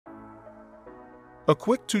A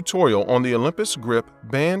quick tutorial on the Olympus Grip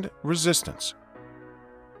Band Resistance.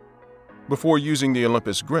 Before using the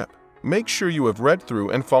Olympus Grip, make sure you have read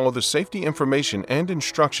through and follow the safety information and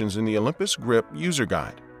instructions in the Olympus Grip User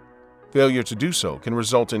Guide. Failure to do so can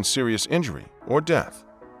result in serious injury or death.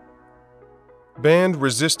 Band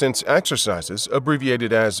resistance exercises,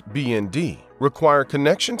 abbreviated as B&D, require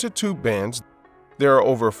connection to tube bands. There are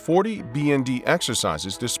over 40 B&D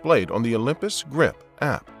exercises displayed on the Olympus Grip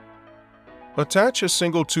app. Attach a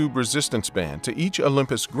single tube resistance band to each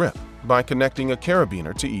Olympus Grip by connecting a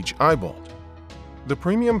carabiner to each eyebolt. The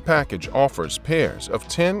premium package offers pairs of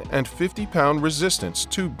 10 and 50-pound resistance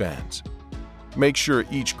tube bands. Make sure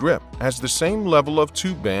each grip has the same level of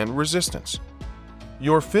tube band resistance.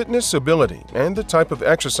 Your fitness ability and the type of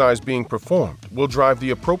exercise being performed will drive the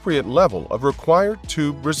appropriate level of required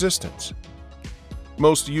tube resistance.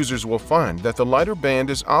 Most users will find that the lighter band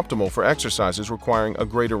is optimal for exercises requiring a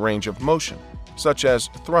greater range of motion, such as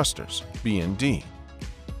thrusters, B&D.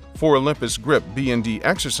 For Olympus Grip B&D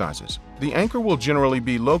exercises, the anchor will generally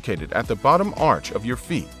be located at the bottom arch of your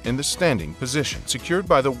feet in the standing position, secured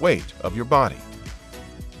by the weight of your body.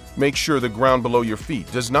 Make sure the ground below your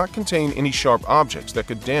feet does not contain any sharp objects that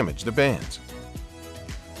could damage the bands.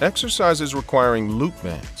 Exercises requiring loop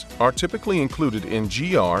bands are typically included in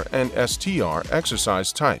GR and STR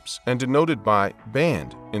exercise types and denoted by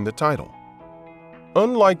band in the title.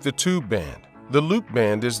 Unlike the tube band, the loop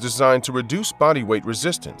band is designed to reduce body weight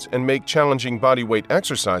resistance and make challenging body weight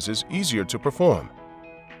exercises easier to perform.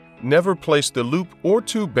 Never place the loop or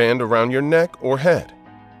tube band around your neck or head.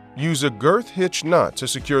 Use a girth hitch knot to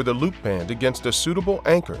secure the loop band against a suitable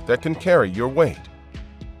anchor that can carry your weight.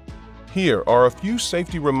 Here are a few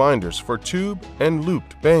safety reminders for tube and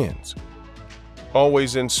looped bands.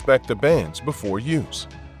 Always inspect the bands before use.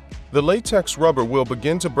 The latex rubber will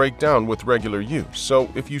begin to break down with regular use,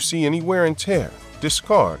 so if you see any wear and tear,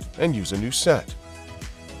 discard and use a new set.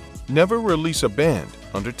 Never release a band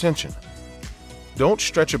under tension. Don't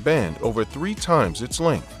stretch a band over 3 times its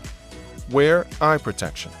length. Wear eye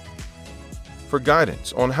protection. For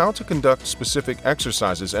guidance on how to conduct specific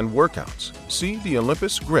exercises and workouts, see the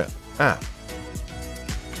Olympus Grip app.